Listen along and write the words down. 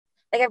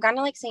like I've gone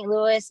to like St.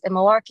 Louis and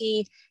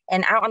Milwaukee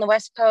and out on the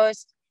West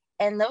Coast,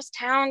 and those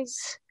towns,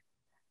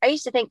 I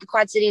used to think the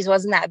Quad Cities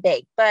wasn't that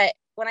big, but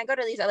when I go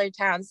to these other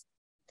towns,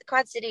 the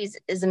Quad Cities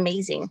is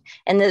amazing.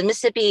 And the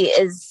Mississippi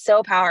is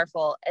so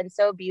powerful and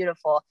so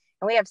beautiful.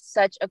 And we have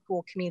such a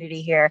cool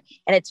community here,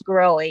 and it's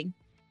growing.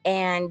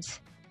 And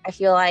I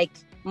feel like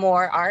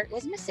more art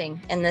was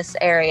missing in this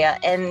area.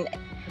 And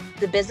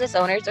the business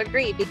owners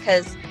agree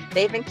because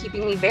they've been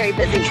keeping me very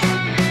busy.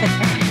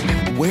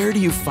 Where do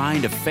you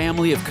find a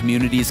family of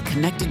communities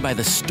connected by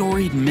the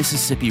storied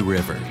Mississippi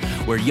River,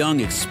 where young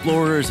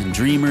explorers and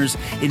dreamers,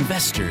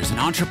 investors and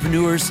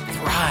entrepreneurs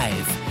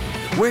thrive?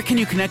 Where can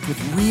you connect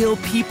with real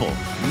people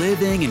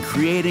living and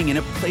creating in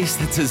a place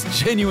that's as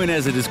genuine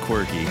as it is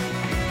quirky?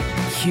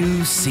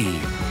 QC.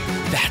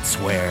 That's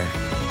where.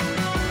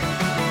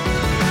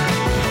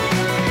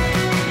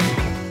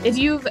 If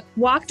you've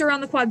walked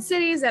around the Quad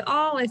Cities at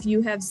all, if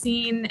you have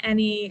seen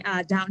any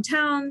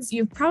downtowns,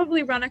 you've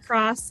probably run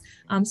across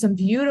some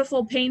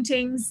beautiful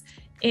paintings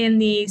in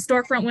the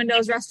storefront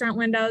windows, restaurant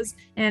windows.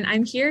 And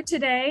I'm here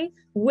today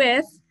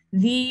with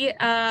the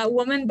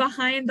woman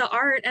behind the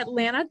art,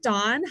 Atlanta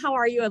Dawn. How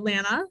are you,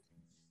 Atlanta?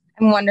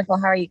 I'm wonderful.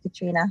 How are you,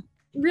 Katrina?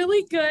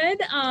 Really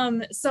good.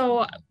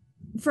 So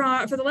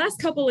for the last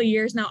couple of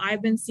years now,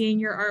 I've been seeing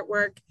your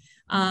artwork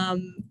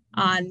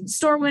on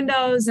store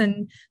windows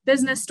and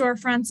business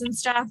storefronts and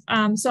stuff.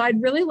 So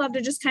I'd really love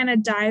to just kind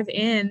of dive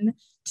in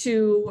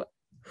to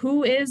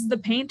who is the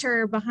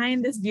painter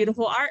behind this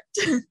beautiful art.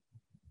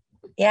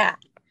 Yeah.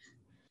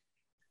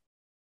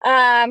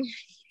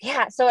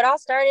 So it all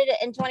started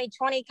in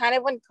 2020, kind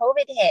of when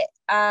COVID hit.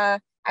 I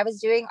was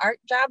doing art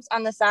jobs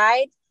on the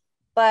side,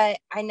 but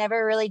I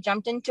never really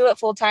jumped into it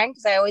full time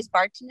because I always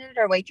bartended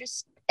or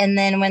waitress. And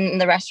then when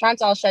the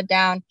restaurants all shut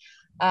down,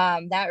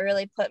 that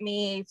really put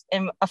me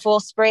in a full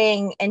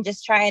spring and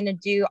just trying to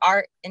do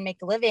art and make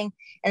a living.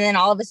 And then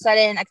all of a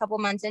sudden, a couple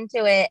months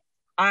into it,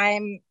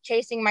 I'm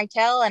chasing my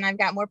tail and I've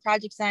got more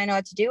projects than I know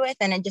what to do with.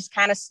 And it just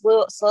kind of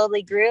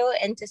slowly grew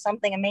into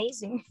something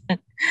amazing.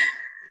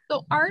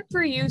 So art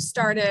for you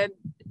started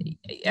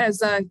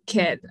as a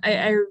kid.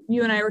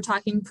 You and I were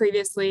talking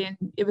previously, and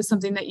it was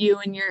something that you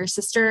and your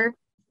sister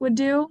would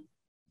do.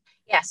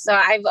 Yeah. So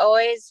I've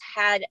always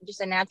had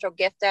just a natural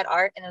gift at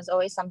art, and it was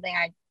always something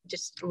I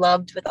just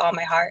loved with all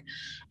my heart.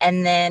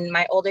 And then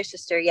my older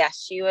sister,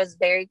 yes, she was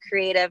very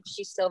creative.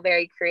 She's still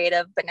very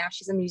creative, but now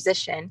she's a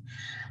musician.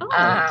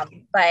 Oh.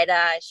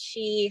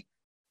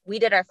 We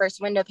did our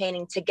first window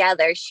painting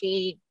together.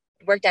 She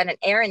worked at an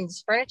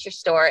Aaron's furniture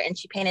store, and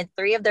she painted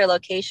 3 of their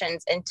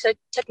locations and took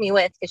me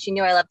with because she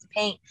knew I loved to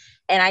paint.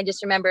 And I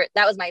just remember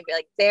that was my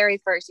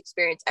very first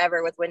experience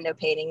ever with window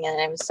painting, and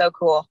it was so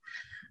cool.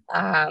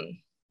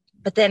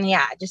 But then,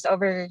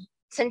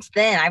 since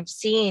then, I've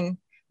seen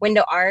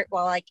window art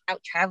while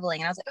out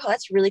traveling, and I was like, oh,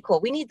 that's really cool.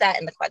 We need that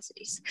in the Quad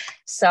Cities.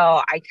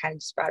 So I kind of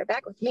just brought it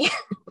back with me.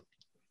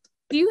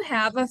 Do you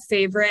have a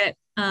favorite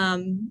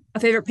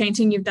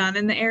painting you've done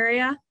in the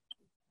area?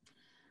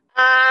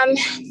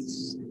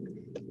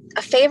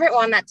 A favorite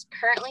one that's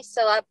currently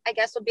still up, I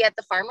guess, would be at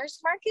the farmer's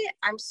market.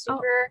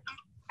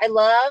 I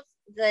love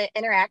the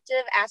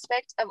interactive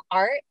aspect of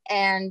art.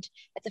 And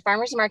at the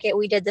farmer's market,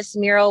 we did this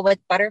mural with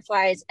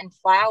butterflies and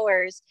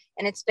flowers.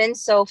 And it's been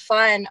so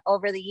fun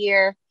over the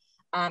year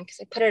because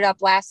I put it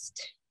up last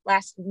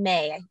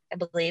May, I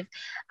believe.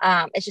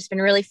 It's just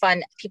been really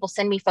fun. People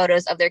send me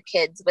photos of their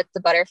kids with the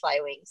butterfly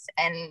wings,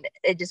 and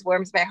it just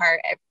warms my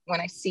heart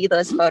when I see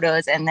those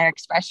photos and their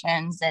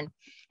expressions.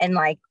 And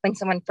like when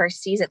someone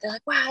first sees it, they're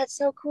like, wow, that's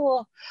so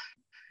cool.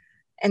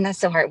 And that's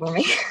so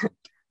heartwarming.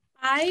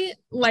 I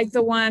like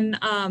the one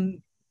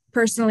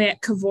personally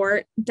at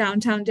Cavort,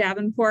 downtown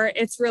Davenport.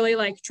 It's really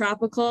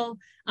tropical.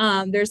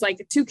 There's a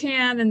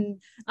toucan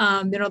and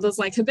those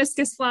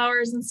hibiscus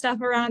flowers and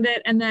stuff around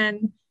it. And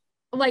then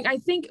I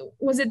think,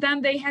 was it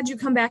them? They had you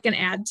come back and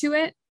add to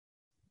it.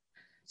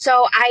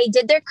 So I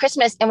did their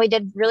Christmas, and we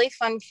did really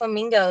fun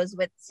flamingos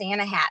with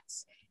Santa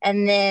hats.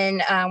 And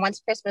then once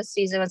Christmas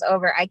season was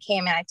over, I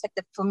came and I took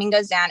the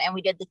flamingos down, and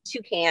we did the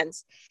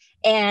toucans.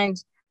 And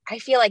I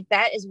feel like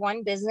that is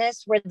one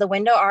business where the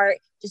window art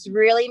just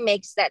really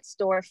makes that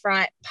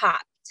storefront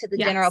pop to the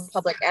general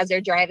public as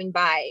they're driving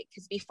by.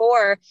 Because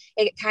before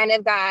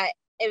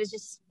it was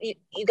just,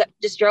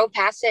 just drove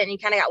past it and you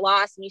kind of got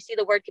lost, and you see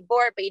the word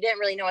Cavort, but you didn't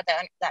really know what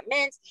that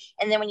meant.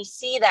 And then when you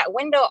see that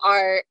window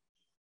art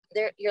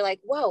there, you're like,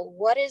 whoa,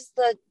 what is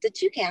the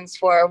toucans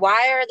for?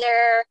 Why are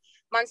there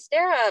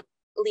monstera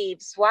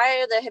leaves? Why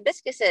are there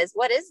hibiscuses?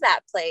 What is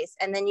that place?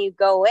 And then you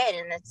go in,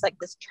 and it's like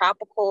this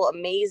tropical,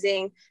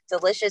 amazing,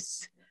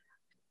 delicious,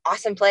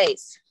 awesome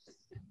place.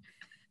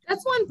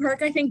 That's one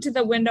perk, I think, to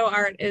the window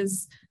art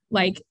is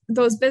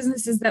those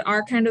businesses that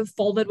are kind of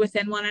folded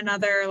within one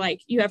another.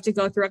 You have to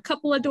go through a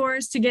couple of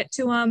doors to get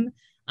to them.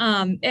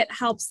 It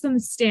helps them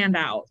stand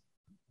out.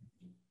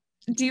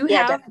 Do you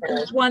have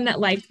definitely one that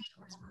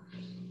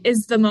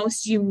is the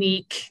most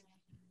unique,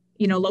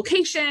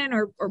 location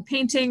or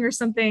painting or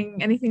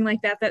something, anything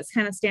like that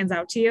kind of stands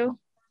out to you?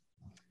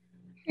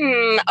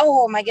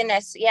 Oh my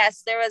goodness.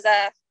 Yes, there was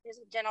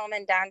There's a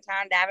gentleman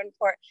downtown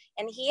Davenport,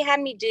 and he had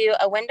me do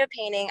a window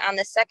painting on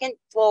the second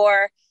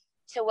floor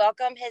to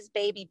welcome his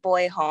baby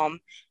boy home.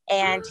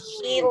 And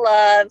he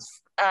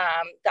loves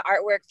the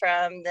artwork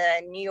from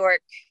the New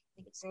York, I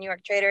think it's the New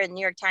York Trader and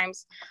New York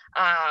Times,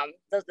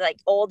 those like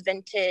old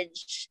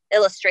vintage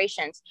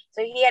illustrations.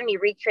 So he had me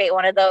recreate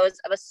one of those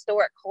of a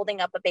stork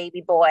holding up a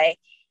baby boy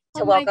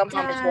to welcome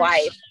home his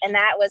wife. And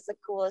that was the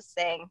coolest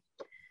thing.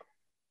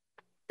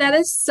 That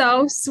is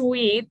so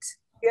sweet.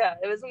 Yeah,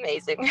 it was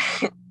amazing.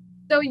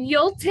 So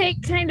you'll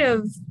take kind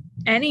of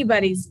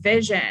anybody's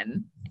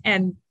vision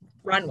and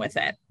run with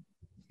it.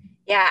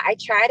 Yeah, I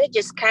try to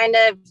just kind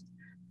of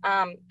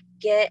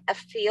get a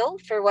feel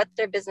for what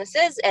their business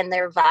is and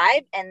their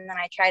vibe, and then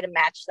I try to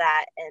match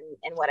that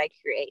in what I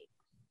create.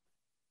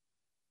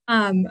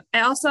 I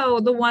also,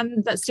 the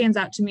one that stands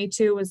out to me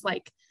too was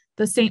like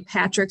the St.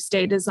 Patrick's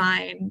Day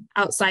design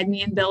outside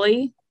Me and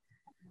Billy.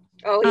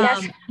 Oh,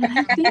 yes. And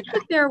I think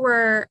that there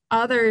were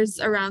others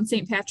around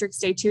St. Patrick's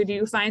Day too. Do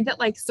you find that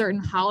like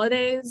certain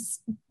holidays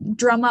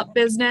drum up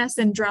business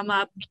and drum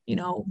up, you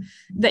know,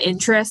 the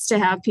interest to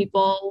have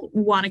people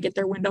want to get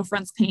their window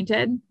fronts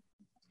painted?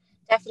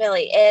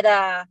 Definitely.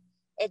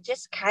 It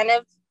just kind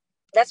of,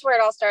 that's where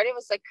it all started,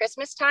 was like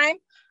Christmas time.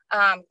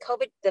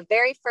 COVID, the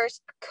very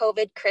first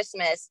COVID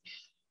Christmas,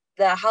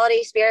 the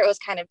holiday spirit was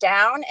kind of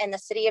down, and the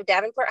city of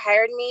Davenport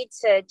hired me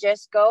to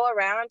just go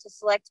around to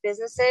select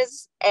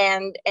businesses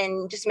and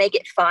just make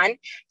it fun,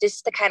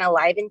 just to kind of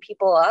liven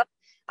people up.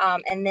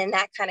 And then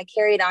that kind of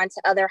carried on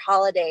to other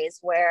holidays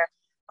where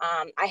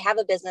I have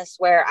a business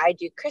where I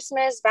do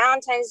Christmas,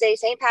 Valentine's Day,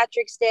 St.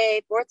 Patrick's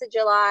Day, 4th of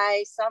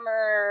July,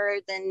 summer,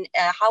 then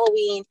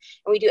Halloween.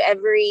 And we do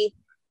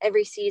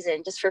every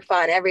season just for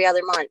fun, every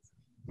other month.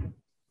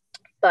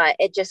 But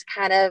it just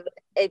kind of,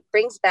 it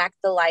brings back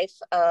the life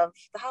of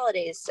the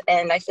holidays.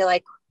 And I feel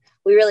like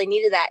we really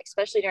needed that,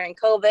 especially during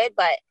COVID,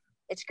 but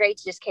it's great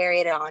to just carry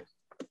it on.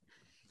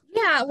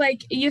 Yeah.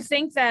 Like you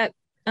think that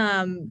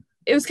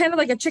it was kind of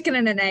like a chicken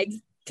and an egg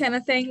kind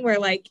of thing where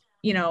like,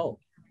 you know,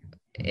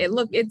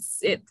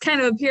 it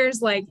kind of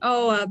appears like,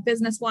 oh, a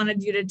business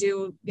wanted you to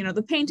do, you know,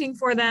 the painting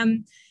for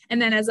them.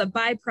 And then as a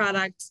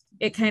byproduct,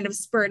 it kind of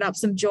spurred up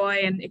some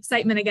joy and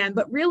excitement again.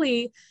 But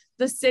really,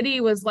 the city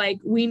was like,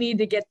 we need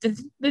to get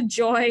the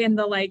joy and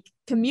the like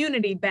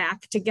community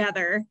back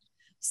together.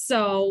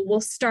 So we'll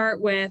start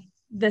with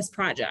this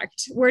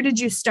project. Where did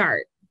you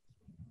start?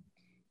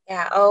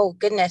 Yeah. Oh,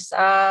 goodness.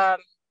 I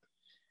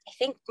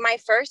think my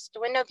first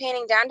window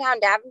painting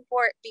downtown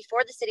Davenport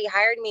before the city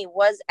hired me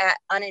was at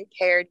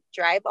Unimpaired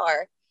Dry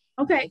Bar.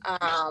 Okay.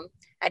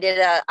 I did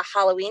a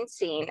Halloween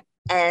scene,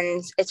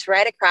 and it's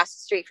right across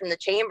the street from the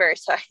chamber.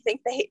 So I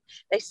think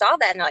they saw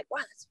that and they're like, wow,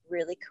 that's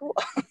really cool.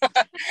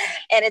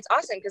 And it's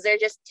awesome because they're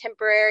just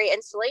temporary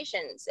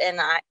installations. And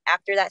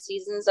after that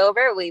season's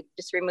over, we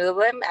just remove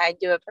them. I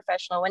do a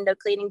professional window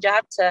cleaning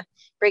job to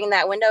bring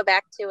that window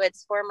back to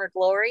its former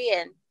glory.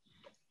 And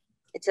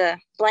it's a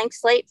blank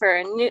slate for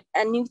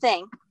a new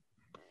thing.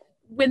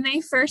 When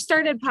they first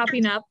started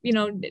popping up, you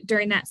know,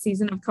 during that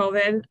season of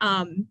COVID,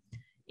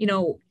 you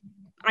know,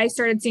 I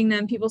started seeing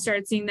them, people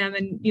started seeing them,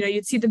 and, you know,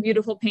 you'd see the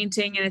beautiful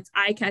painting and it's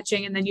eye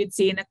catching. And then you'd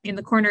see in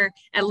the corner,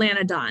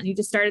 Atlanta Dawn. You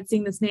just started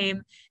seeing this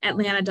name,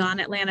 Atlanta Dawn.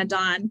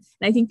 And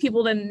I think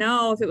people didn't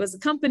know if it was a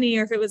company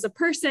or if it was a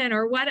person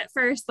or what at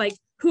first, like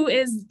who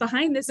is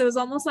behind this. It was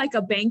almost like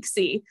a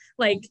Banksy,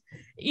 like,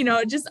 you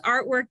know, just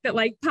artwork that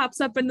like pops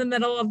up in the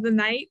middle of the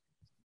night.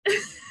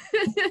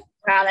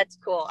 Wow, that's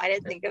cool. I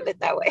didn't think of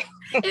it that way.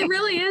 It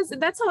really is.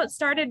 That's how it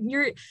started.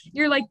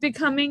 You're like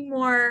becoming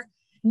more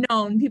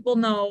known. People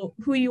know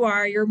who you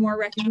are. You're more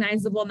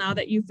recognizable now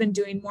that you've been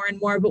doing more and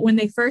more. But when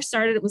they first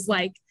started, it was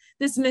like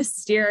this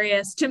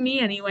mysterious, to me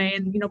anyway,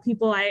 and, you know,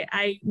 people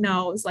I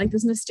know, it was like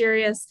this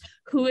mysterious,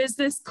 who is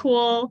this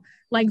cool,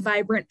 like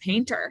vibrant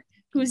painter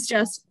who's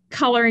just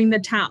coloring the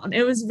town.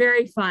 It was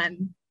very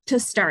fun to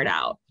start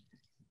out.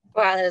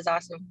 Wow, that is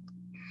awesome.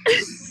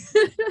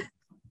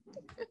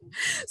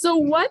 So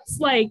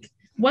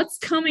what's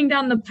coming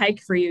down the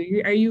pike for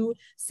you? Are you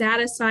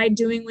satisfied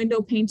doing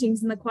window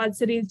paintings in the Quad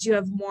Cities? Do you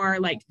have more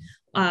like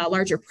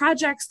larger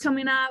projects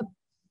coming up?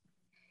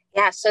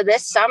 Yeah. So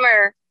this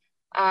summer,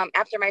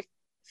 after my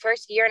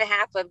first year and a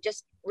half of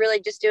just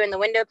doing the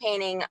window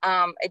painting,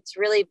 it's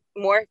really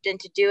morphed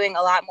into doing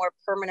a lot more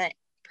permanent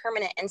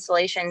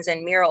installations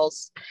and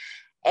murals.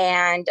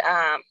 And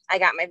I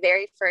got my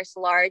very first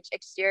large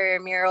exterior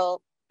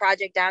mural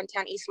project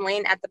downtown East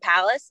Moline at the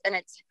Palace, and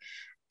it's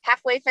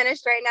halfway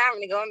finished right now. I'm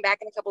going to go back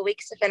in a couple of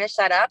weeks to finish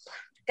that up.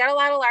 Got a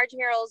lot of large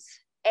murals,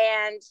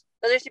 and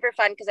those are super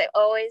fun because I've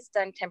always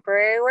done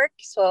temporary work.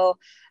 So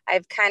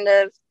I've kind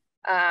of,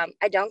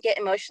 I don't get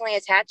emotionally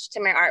attached to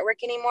my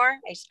artwork anymore.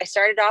 I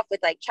started off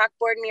with like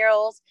chalkboard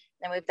murals,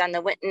 then we've done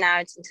now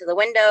it's into the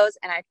windows,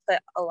 and I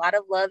put a lot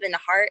of love and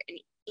heart in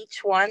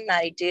each one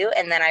that I do,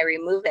 and then I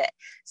remove it.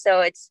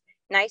 So it's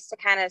nice to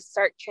kind of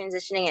start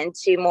transitioning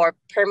into more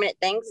permanent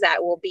things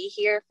that will be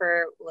here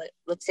for,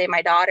 let's say,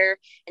 my daughter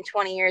in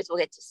 20 years will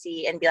get to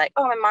see and be like,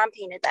 oh, my mom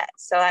painted that.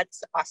 So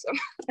that's awesome.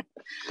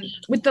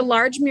 With the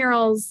large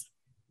murals,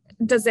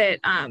 does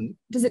it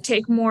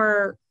take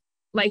more,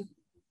 like,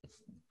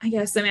 I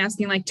guess I'm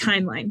asking like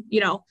timeline,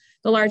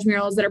 the large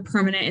murals that are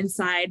permanent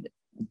inside,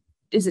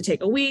 does it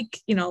take a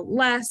week,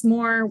 less,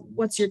 more?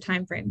 What's your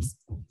time frames?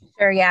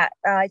 Sure. Yeah.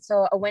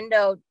 So a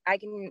window, I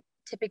can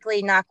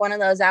typically knock one of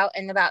those out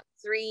in about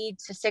 3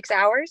 to 6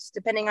 hours,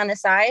 depending on the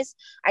size.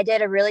 I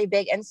did a really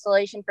big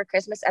installation for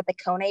Christmas at the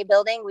Kone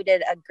building. We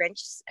did a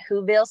Grinch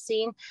Whoville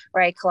scene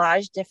where I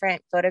collaged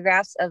different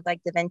photographs of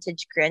like the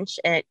vintage Grinch,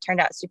 and it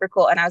turned out super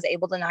cool. And I was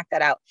able to knock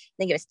that out. I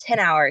think it was 10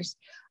 hours.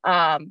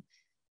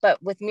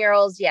 But with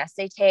murals, yes,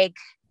 they take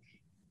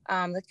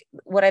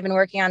what I've been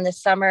working on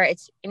this summer.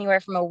 It's anywhere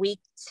from a week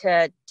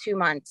to 2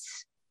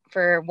 months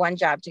for one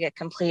job to get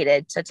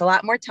completed. So it's a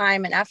lot more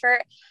time and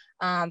effort.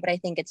 But I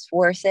think it's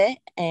worth it.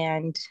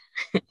 And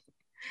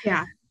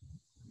yeah,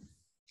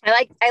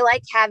 I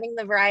like having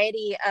the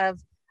variety of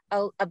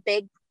a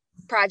big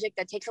project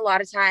that takes a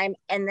lot of time,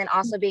 and then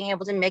also being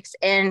able to mix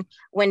in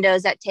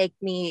windows that take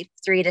me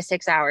 3 to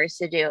 6 hours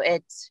to do.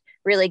 It's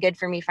really good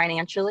for me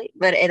financially,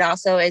 but it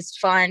also is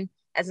fun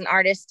as an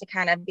artist to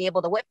kind of be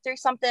able to whip through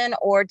something,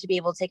 or to be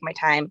able to take my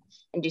time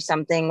and do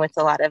something with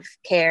a lot of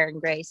care and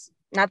grace.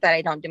 Not that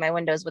I don't do my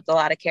windows with a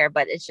lot of care,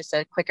 but it's just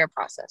a quicker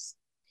process.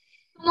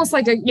 Almost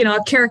like a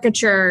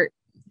caricature,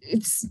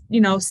 it's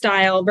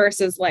style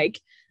versus like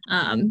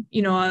a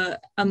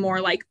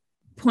more like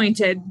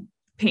pointed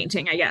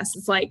painting, I guess.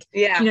 It's like,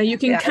 you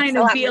can kind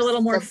of be a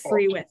little more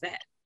free with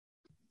it.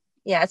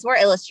 Yeah, it's more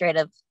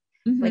illustrative,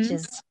 which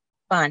is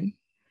fun.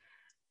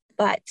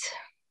 But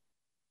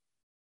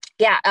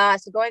yeah,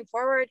 so going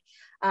forward,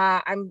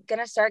 I'm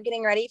gonna start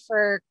getting ready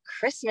for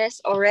Christmas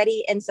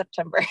already in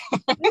September.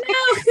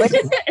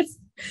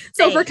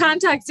 So for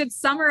context, it's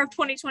summer of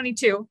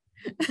 2022.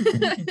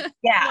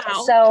 Yeah.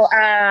 Wow. So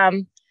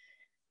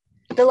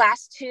the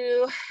last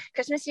 2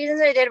 Christmas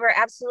seasons I did were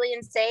absolutely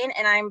insane,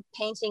 and I'm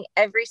painting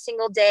every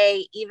single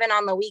day, even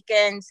on the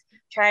weekends,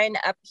 trying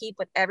to upkeep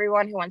with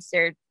everyone who wants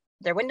their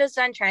windows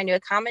done, trying to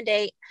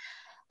accommodate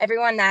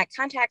everyone that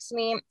contacts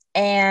me.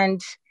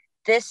 And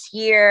this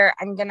year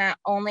I'm gonna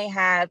only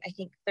have, I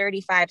think,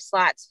 35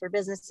 slots for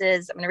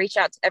businesses. I'm gonna reach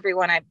out to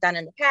everyone I've done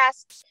in the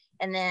past,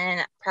 and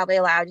then probably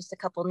allow just a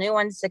couple new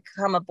ones to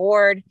come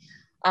aboard.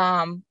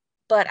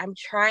 But I'm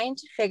trying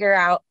to figure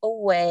out a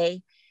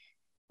way.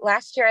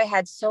 Last year I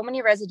had so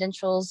many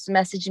residentials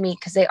message me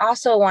because they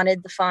also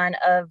wanted the fun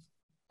of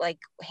like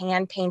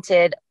hand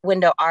painted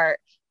window art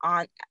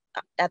at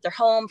their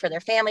home for their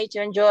family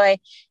to enjoy.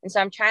 And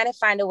so I'm trying to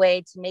find a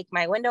way to make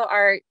my window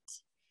art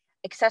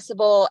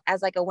accessible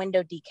as like a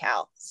window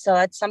decal. So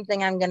that's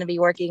something I'm going to be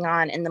working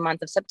on in the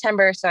month of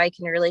September, so I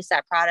can release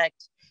that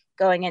product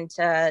going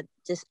into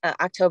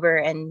October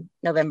and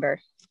November.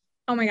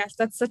 Oh my gosh,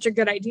 that's such a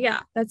good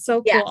idea. That's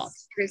so cool.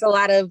 Yes, there's a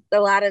lot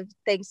of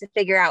things to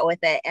figure out with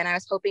it, and I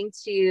was hoping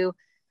to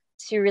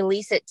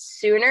release it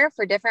sooner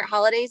for different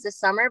holidays this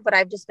summer, but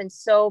I've just been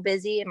so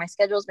busy and my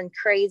schedule's been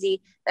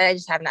crazy that I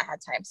just have not had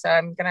time. So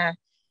I'm gonna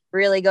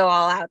really go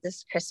all out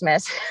this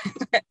Christmas.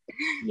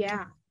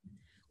 Yeah.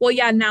 Well,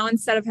 yeah, now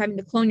instead of having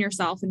to clone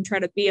yourself and try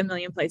to be a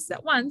million places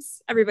at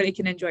once, everybody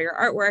can enjoy your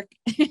artwork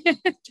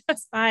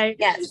just by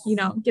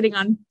getting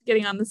on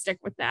the stick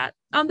with that.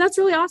 That's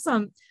really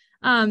awesome.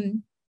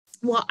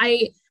 Well,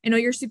 I know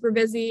you're super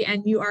busy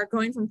and you are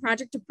going from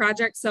project to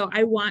project. So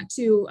I want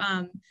to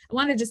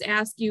just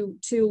ask you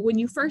to, when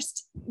you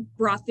first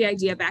brought the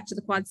idea back to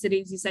the Quad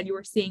Cities, you said you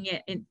were seeing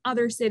it in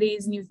other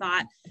cities and you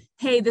thought,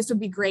 hey, this would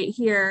be great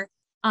here.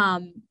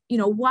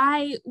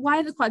 Why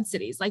the Quad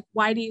Cities? Like,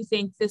 why do you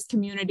think this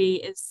community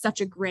is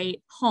such a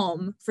great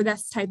home for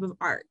this type of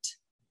art?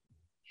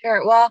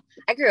 Sure. Well,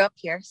 I grew up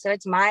here, so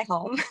it's my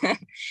home.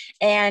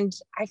 And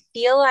I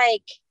feel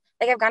like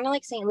I've gone to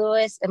like St.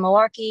 Louis and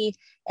Milwaukee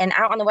and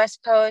out on the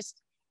West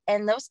Coast,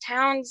 and those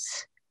towns,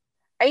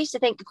 I used to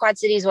think the Quad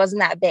Cities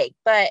wasn't that big,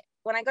 but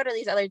when I go to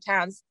these other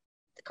towns,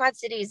 the Quad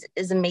Cities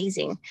is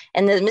amazing.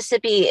 And the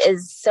Mississippi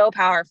is so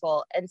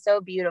powerful and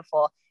so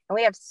beautiful. And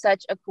we have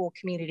such a cool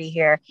community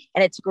here,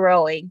 and it's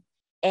growing.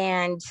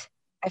 And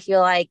I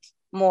feel like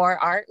more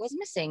art was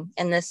missing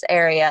in this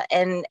area.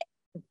 And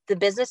the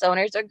business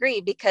owners agree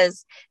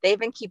because they've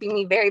been keeping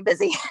me very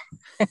busy.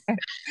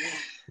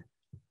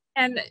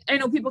 And I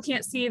know people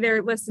can't see,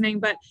 they're listening,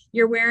 but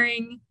you're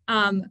wearing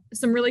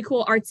some really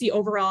cool artsy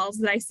overalls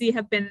that I see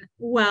have been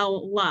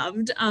well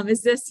loved.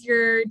 Is this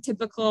your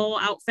typical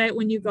outfit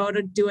when you go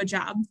to do a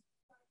job?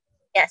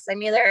 Yes,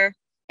 I'm either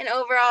in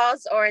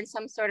overalls or in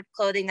some sort of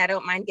clothing that I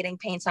don't mind getting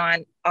paint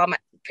on.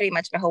 Pretty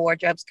much my whole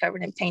wardrobe's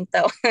covered in paint,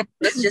 though.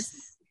 That's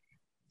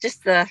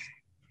just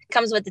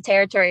comes with the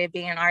territory of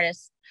being an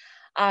artist.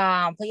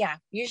 But yeah,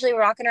 usually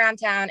we're walking around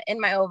town in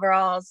my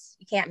overalls.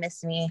 You can't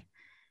miss me.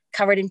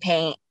 Covered in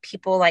paint.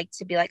 People like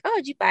to be like, oh,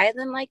 did you buy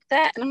them like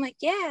that? And I'm like,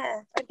 yeah,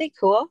 aren't they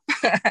cool?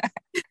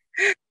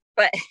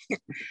 But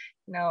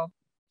no.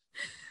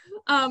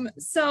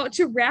 So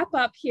to wrap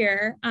up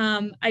here,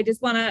 I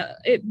just want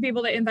to be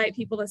able to invite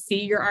people to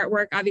see your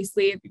artwork.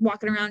 Obviously,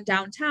 walking around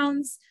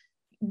downtowns,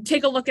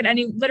 take a look at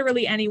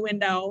literally any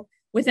window.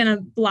 within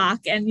a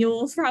block and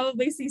you'll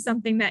probably see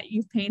something that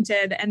you've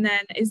painted. And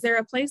then is there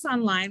a place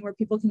online where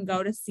people can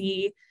go to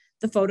see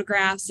the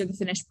photographs or the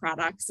finished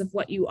products of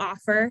what you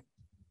offer?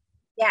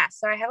 Yeah,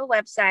 so I have a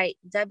website,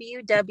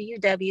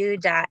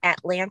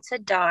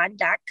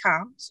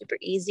 www.atlantadawn.com. Super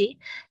easy.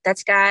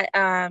 That's got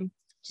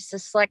just a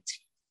select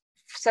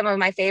some of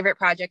my favorite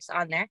projects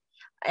on there.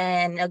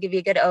 And it'll give you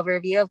a good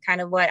overview of kind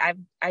of what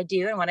I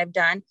do and what I've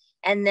done.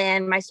 And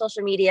then my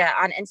social media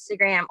on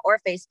Instagram or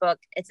Facebook,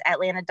 it's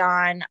Atlanta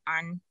Dawn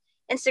on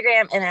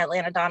Instagram and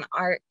Atlanta Dawn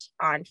Art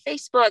on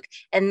Facebook.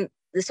 And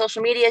the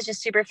social media is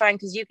just super fun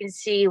because you can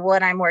see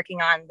what I'm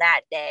working on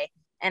that day.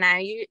 And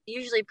I'm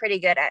usually pretty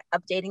good at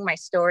updating my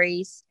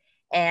stories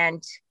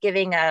and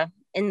giving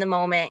in the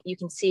moment, you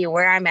can see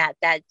where I'm at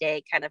that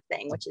day kind of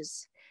thing, which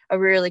is a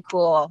really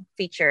cool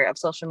feature of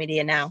social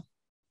media now.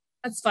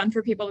 That's fun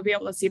for people to be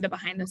able to see the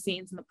behind the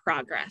scenes and the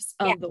progress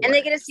of the work. And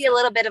they get to see a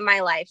little bit of my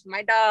life,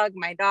 my dog,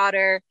 my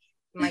daughter,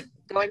 like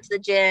going to the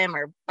gym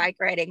or bike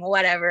riding,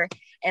 whatever.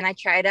 And I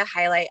try to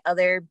highlight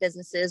other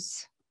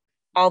businesses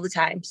all the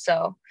time.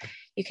 So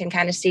you can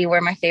kind of see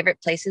where my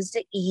favorite places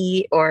to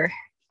eat or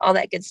all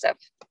that good stuff.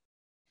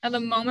 And the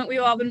moment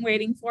we've all been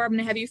waiting for, I'm going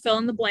to have you fill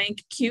in the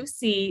blank.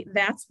 QC,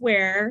 that's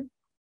where?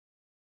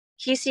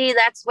 QC,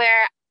 that's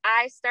where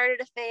I started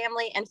a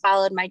family and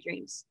followed my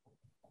dreams.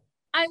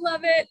 I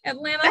love it.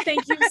 Atlanta,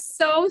 thank you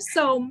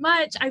so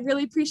much. I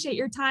really appreciate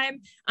your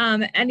time.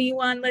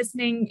 Anyone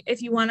listening,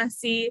 if you want to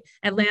see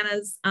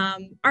Atlanta's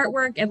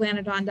artwork,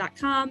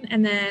 atlantadawn.com,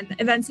 and then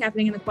events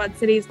happening in the Quad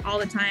Cities all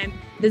the time,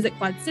 visit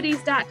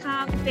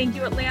quadcities.com. Thank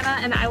you, Atlanta,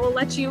 and I will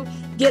let you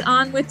get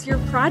on with your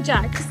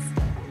projects.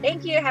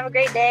 Thank you. Have a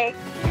great day.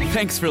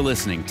 Thanks for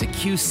listening to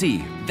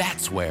QC,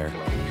 That's Where,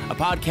 a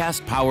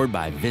podcast powered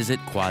by Visit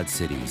Quad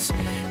Cities.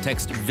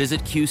 Text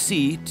Visit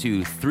QC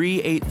to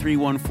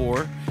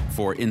 38314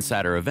 for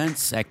insider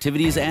events,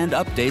 activities, and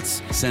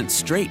updates sent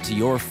straight to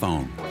your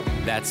phone.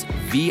 That's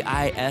VISITQC,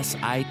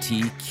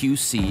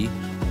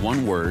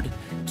 one word,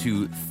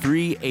 to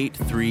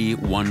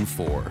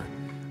 38314.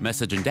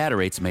 Message and data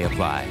rates may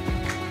apply.